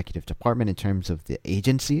executive department in terms of the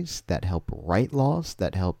agencies that help write laws,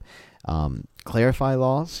 that help clarify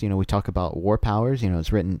laws. We talk about war powers.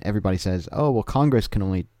 It's written. Everybody says, "Oh, well, Congress can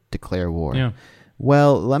only declare war." Yeah.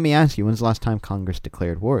 Well, let me ask you, when's the last time Congress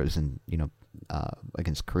declared wars? And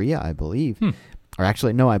against Korea, I believe. Or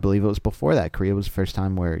actually, no, I believe it was before that. Korea was the first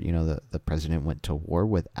time where, the president went to war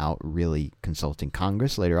without really consulting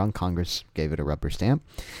Congress. Later on, Congress gave it a rubber stamp.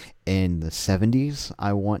 In the 70s,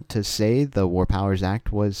 I want to say, the War Powers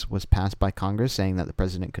Act was passed by Congress, saying that the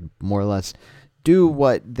president could more or less do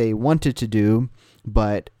what they wanted to do,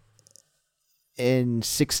 but in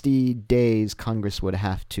 60 days, Congress would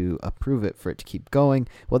have to approve it for it to keep going.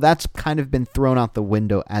 Well, that's kind of been thrown out the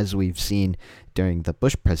window, as we've seen during the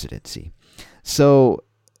Bush presidency. So,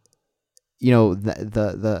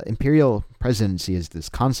 the imperial presidency is this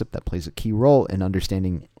concept that plays a key role in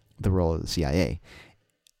understanding the role of the CIA.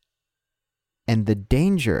 And the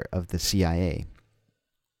danger of the CIA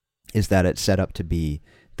is that it's set up to be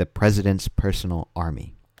the president's personal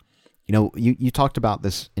army. You talked about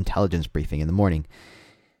this intelligence briefing in the morning.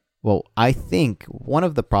 Well, I think one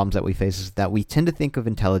of the problems that we face is that we tend to think of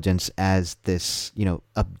intelligence as this,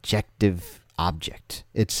 objective object.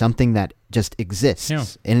 It's something that just exists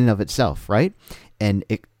in and of itself, right? And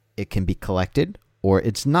it can be collected or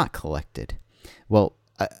it's not collected. Well,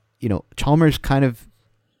 Chalmers kind of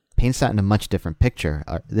paints that in a much different picture.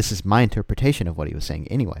 This is my interpretation of what he was saying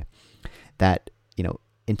anyway. That,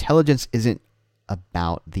 intelligence isn't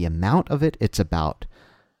about the amount of it, it's about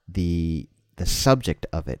the subject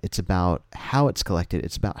of it. It's about how it's collected,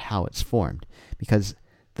 it's about how it's formed. Because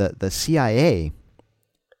the CIA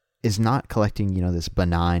is not collecting, this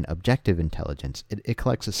benign objective intelligence. It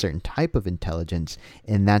collects a certain type of intelligence,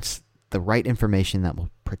 and that's the right information that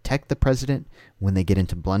will protect the president when they get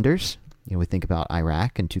into blunders. We think about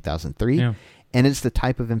Iraq in 2003, and it's the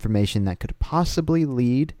type of information that could possibly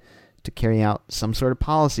lead to carry out some sort of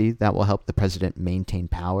policy that will help the president maintain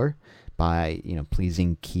power by,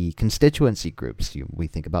 pleasing key constituency groups. We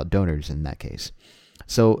think about donors in that case.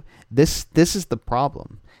 So this is the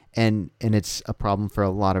problem, and it's a problem for a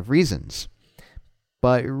lot of reasons.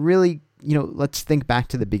 But really, let's think back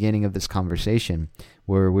to the beginning of this conversation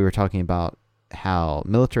where we were talking about how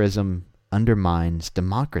militarism undermines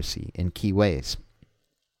democracy in key ways.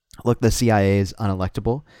 Look, the CIA is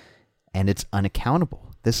unelectable and it's unaccountable.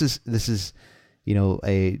 This is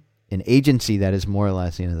an agency that is more or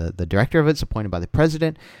less, the director of it's appointed by the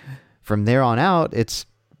president. From there on out, it's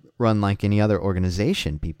run like any other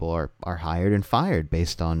organization. People are hired and fired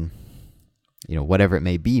based on, whatever it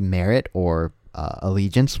may be, merit or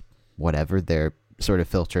allegiance, whatever their sort of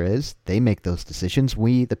filter is. They make those decisions.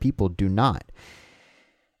 We, the people, do not.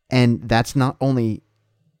 And that's not only,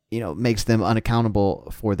 makes them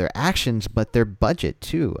unaccountable for their actions, but their budget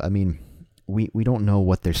too. I mean, we don't know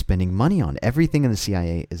what they're spending money on. Everything in the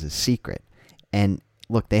CIA is a secret. And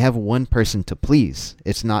look, they have one person to please.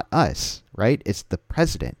 It's not us, right? It's the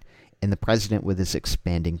president, and the president with his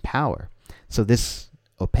expanding power. So this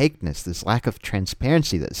opaqueness, this lack of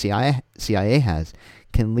transparency that CIA has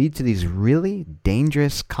can lead to these really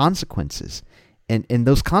dangerous consequences. And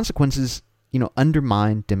those consequences,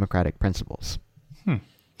 undermine democratic principles.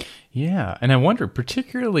 Yeah, and I wonder,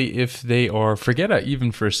 particularly if they are, forget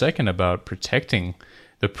even for a second about protecting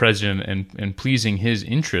the president and pleasing his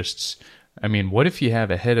interests. I mean, what if you have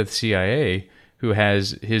a head of the CIA who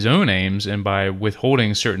has his own aims, and by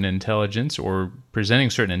withholding certain intelligence or presenting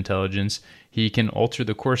certain intelligence, he can alter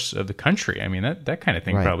the course of the country? I mean, that kind of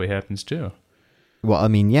thing probably happens too. Well, I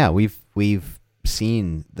mean, yeah, we've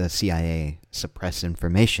seen the CIA suppress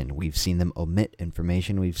information. We've seen them omit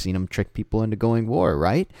information. We've seen them trick people into going war,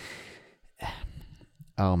 right?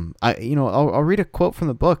 I'll read a quote from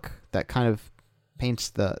the book that kind of paints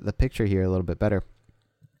the picture here a little bit better.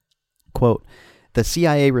 Quote, "The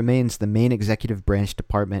CIA remains the main executive branch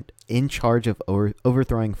department in charge of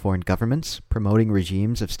overthrowing foreign governments, promoting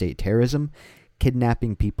regimes of state terrorism,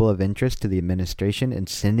 kidnapping people of interest to the administration and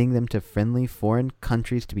sending them to friendly foreign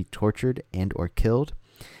countries to be tortured and or killed,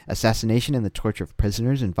 assassination and the torture of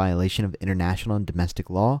prisoners in violation of international and domestic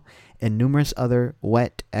law, and numerous other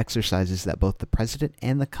wet exercises that both the president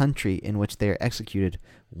and the country in which they are executed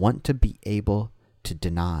want to be able to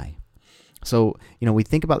deny." So, we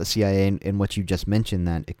think about the CIA and what you just mentioned,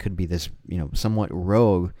 that it could be this, somewhat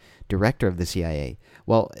rogue director of the CIA.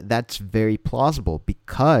 Well, that's very plausible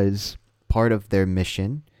because part of their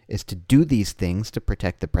mission is to do these things to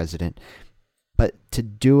protect the president, but to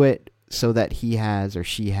do it so that he has or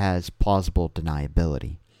she has plausible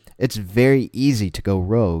deniability. It's very easy to go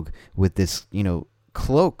rogue with this,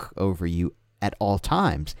 cloak over you at all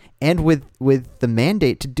times, and with the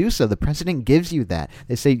mandate to do so. The president gives you that.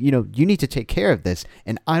 They say, you need to take care of this,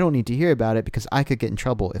 and I don't need to hear about it because I could get in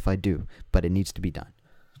trouble if I do, but it needs to be done.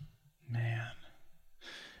 Man,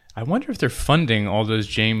 I wonder if they're funding all those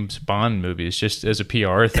James Bond movies just as a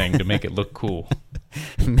PR thing to make it look cool.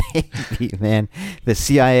 Maybe, man. The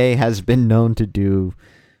CIA has been known to do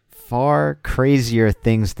far crazier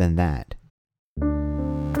things than that.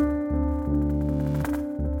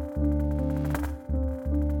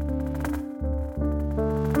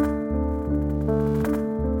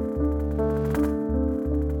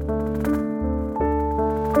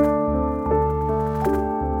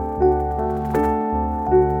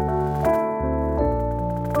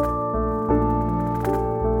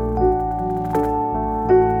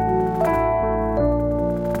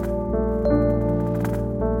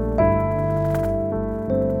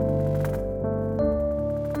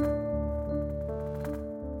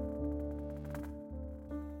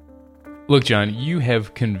 Look, John, you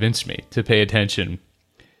have convinced me to pay attention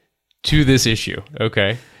to this issue,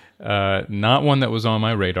 okay? Not one that was on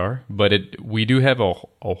my radar, but we do have a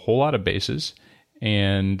whole lot of bases,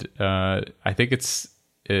 and I think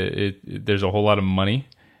there's a whole lot of money.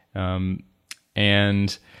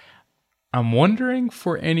 And I'm wondering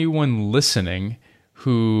for anyone listening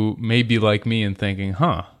who may be like me and thinking,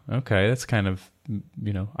 okay, that's kind of,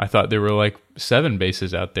 I thought there were like 7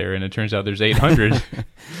 bases out there, and it turns out there's 800.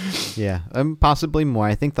 Yeah, possibly more.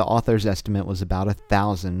 I think the author's estimate was about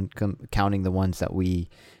 1,000, counting the ones that we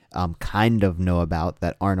kind of know about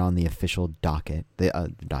that aren't on the official docket,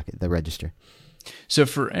 the register. So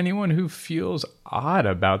for anyone who feels odd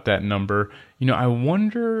about that number, I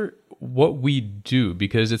wonder what we do,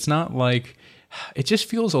 because it's not like, it just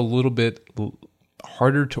feels a little bit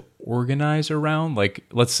harder to organize around. Like,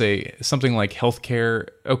 let's say something like healthcare.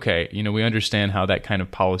 Okay, we understand how that kind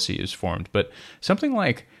of policy is formed, but something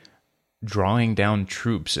like drawing down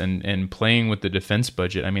troops and playing with the defense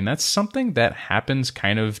budget, that's something that happens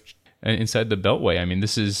kind of inside the Beltway.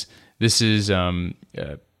 This is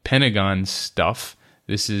Pentagon stuff.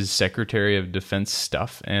 This is Secretary of Defense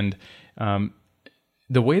stuff. And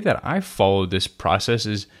the way that I follow this process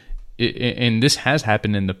is, and this has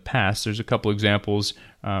happened in the past. There's a couple examples.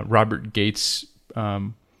 Robert Gates,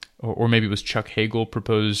 or maybe it was Chuck Hagel,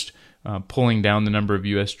 proposed pulling down the number of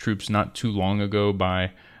U.S. troops not too long ago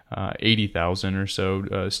by 80,000 or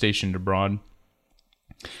so stationed abroad.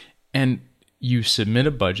 And you submit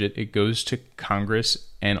a budget, it goes to Congress,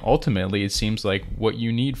 and ultimately it seems like what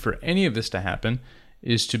you need for any of this to happen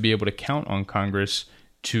is to be able to count on Congress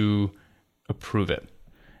to approve it.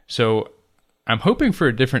 So I'm hoping for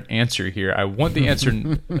a different answer here. I want the answer.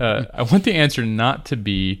 I want the answer not to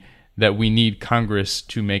be that we need Congress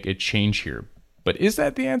to make a change here. But is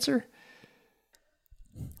that the answer?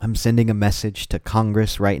 I'm sending a message to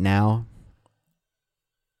Congress right now.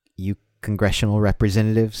 You congressional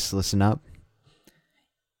representatives, listen up.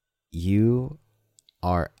 You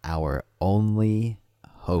are our only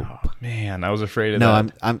hope. Oh, man, I was afraid of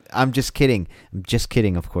that. No, I'm just kidding. I'm just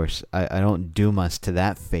kidding, of course. I don't doom us to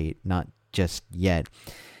that fate, not just yet.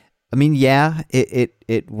 Yeah,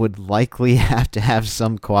 it would likely have to have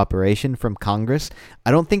some cooperation from Congress.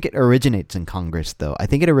 I don't think it originates in Congress, though. I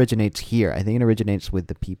think it originates here. I think it originates with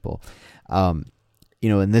the people. And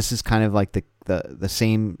this is kind of like the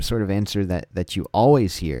same sort of answer that you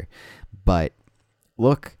always hear. But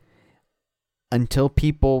look, until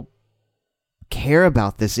people care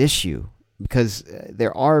about this issue, because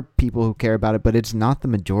there are people who care about it, but it's not the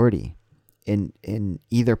majority in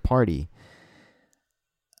either party.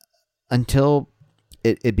 Until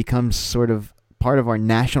it becomes sort of part of our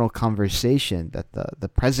national conversation that the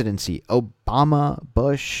presidency, Obama,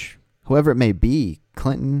 Bush, whoever it may be,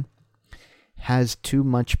 Clinton, has too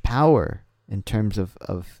much power in terms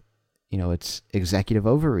of its executive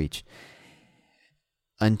overreach.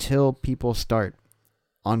 Until people start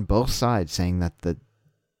on both sides saying that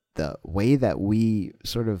the way that we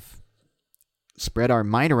sort of spread our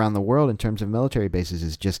might around the world in terms of military bases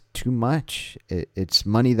is just too much. It's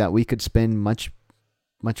money that we could spend much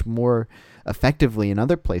more effectively in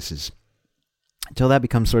other places. Until that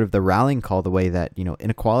becomes sort of the rallying call, the way that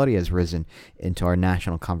inequality has risen into our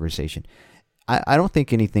national conversation, I don't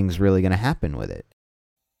think anything's really going to happen with it.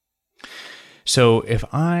 So if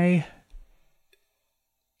I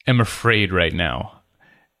am afraid right now,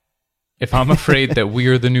 if I'm afraid that we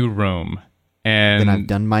are the new Rome, and then I've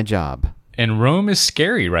done my job. And Rome is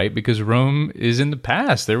scary, right? Because Rome is in the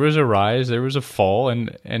past. There was a rise, there was a fall,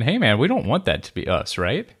 and hey, man, we don't want that to be us,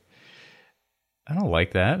 right? I don't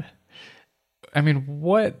like that. I mean,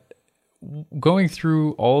 going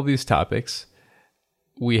through all these topics,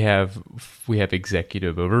 we have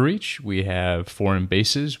executive overreach, we have foreign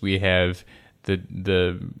bases, we have the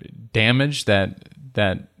damage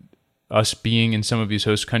that us being in some of these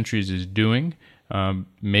host countries is doing,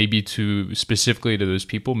 maybe specifically to those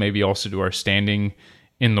people, maybe also to our standing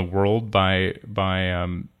in the world by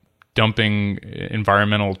dumping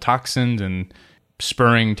environmental toxins and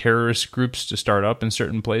spurring terrorist groups to start up in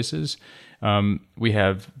certain places. We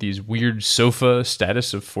have these weird SOFA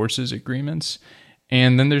status of forces agreements.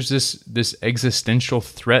 And then there's this existential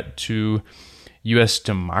threat to U.S.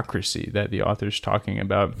 democracy that the author's talking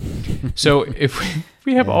about. So if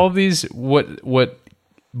we have all these, what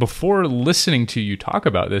before listening to you talk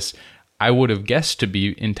about this, I would have guessed to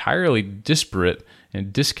be entirely disparate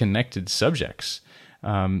and disconnected subjects.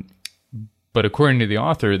 But according to the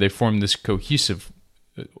author, they form this cohesive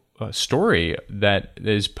story that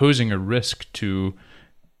is posing a risk to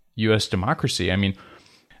U.S. democracy. I mean,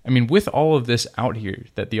 with all of this out here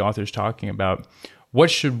that the author's talking about, what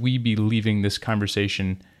should we be leaving this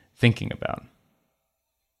conversation thinking about?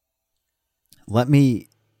 Let me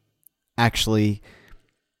actually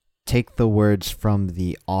take the words from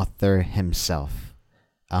the author himself.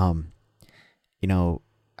 I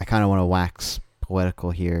kind of want to wax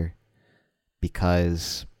poetical here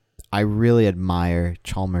because I really admire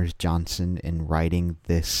Chalmers Johnson in writing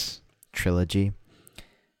this trilogy,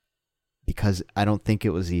 because I don't think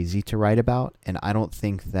it was easy to write about, and I don't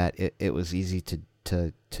think that it was easy to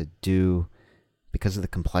do because of the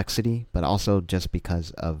complexity, but also just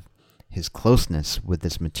because of his closeness with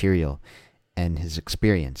this material and his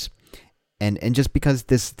experience. And just because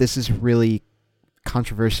this is really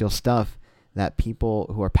controversial stuff that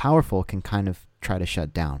people who are powerful can kind of try to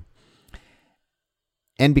shut down.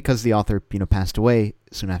 And because the author, passed away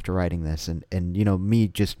soon after writing this, and me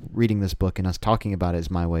just reading this book and us talking about it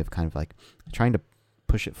is my way of kind of like trying to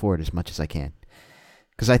push it forward as much as I can,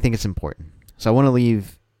 because I think it's important. So I want to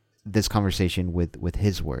leave this conversation with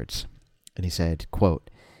his words. And he said,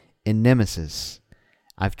 quote, "In Nemesis,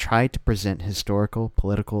 I've tried to present historical,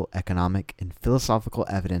 political, economic, and philosophical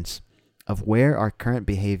evidence of where our current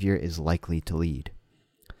behavior is likely to lead.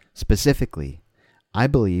 Specifically, I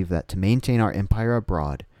believe that to maintain our empire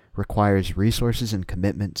abroad requires resources and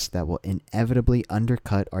commitments that will inevitably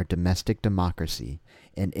undercut our domestic democracy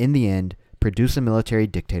and, in the end, produce a military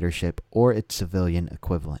dictatorship or its civilian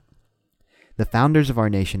equivalent. The founders of our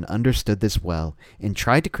nation understood this well and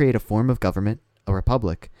tried to create a form of government, a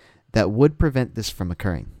republic, that would prevent this from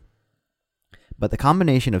occurring. But the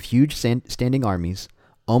combination of huge standing armies,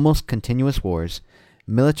 almost continuous wars,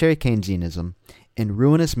 military Keynesianism, and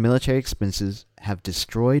ruinous military expenses have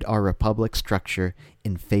destroyed our republic structure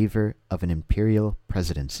in favor of an imperial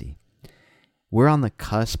presidency. We're on the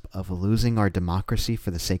cusp of losing our democracy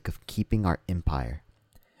for the sake of keeping our empire.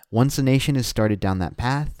 Once a nation is started down that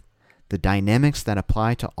path, the dynamics that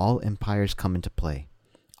apply to all empires come into play.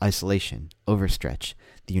 Isolation, overstretch,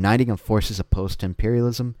 the uniting of forces opposed to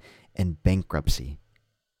imperialism, and bankruptcy.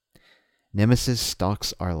 Nemesis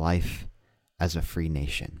stalks our life as a free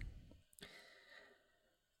nation."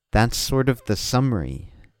 That's sort of the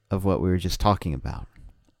summary of what we were just talking about.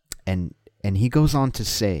 And he goes on to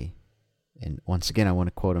say, and once again I want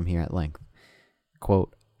to quote him here at length,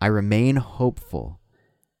 quote, "I remain hopeful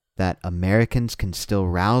that Americans can still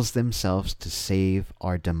rouse themselves to save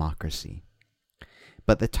our democracy.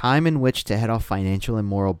 But the time in which to head off financial and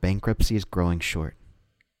moral bankruptcy is growing short."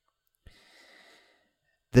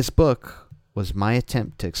 This book was my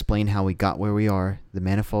attempt to explain how we got where we are, the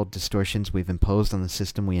manifold distortions we've imposed on the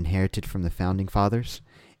system we inherited from the Founding Fathers,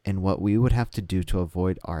 and what we would have to do to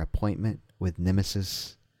avoid our appointment with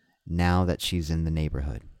Nemesis now that she's in the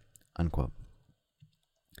neighborhood. Unquote.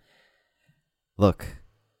 Look,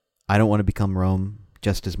 I don't want to become Rome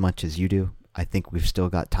just as much as you do. I think we've still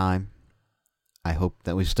got time. I hope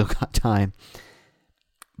that we've still got time.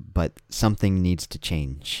 But something needs to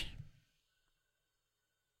change.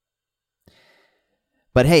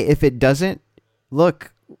 But hey, if it doesn't,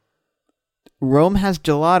 look, Rome has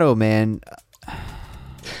gelato, man.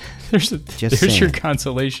 There's your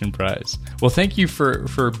consolation prize. Well, thank you for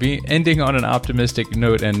ending on an optimistic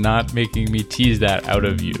note and not making me tease that out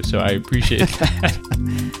of you. So I appreciate that.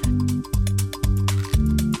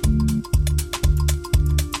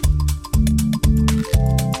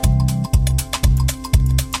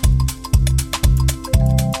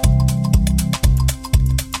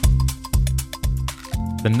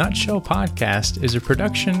 The Nutshell Podcast is a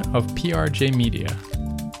production of PRJ Media.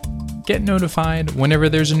 Get notified whenever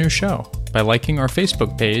there's a new show by liking our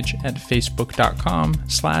Facebook page at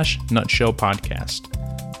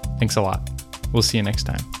facebook.com/nutshellpodcast. Thanks a lot. We'll see you next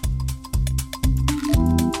time.